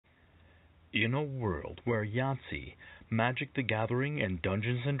In a world where Yahtzee, Magic the Gathering, and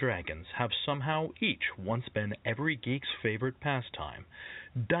Dungeons and Dragons have somehow each once been every geek's favorite pastime,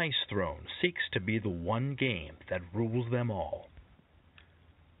 Dice Throne seeks to be the one game that rules them all.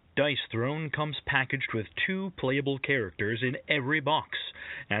 Dice Throne comes packaged with 2 playable characters in every box,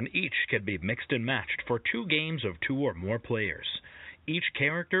 and each can be mixed and matched for 2 games of 2 or more players. Each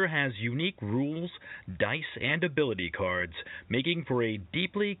character has unique rules, dice, and ability cards, making for a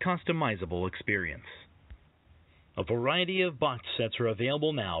deeply customizable experience. A variety of box sets are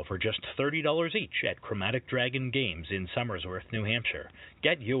available now for just $30 each at Chromatic Dragon Games in Somersworth, New Hampshire.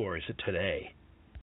 Get yours today.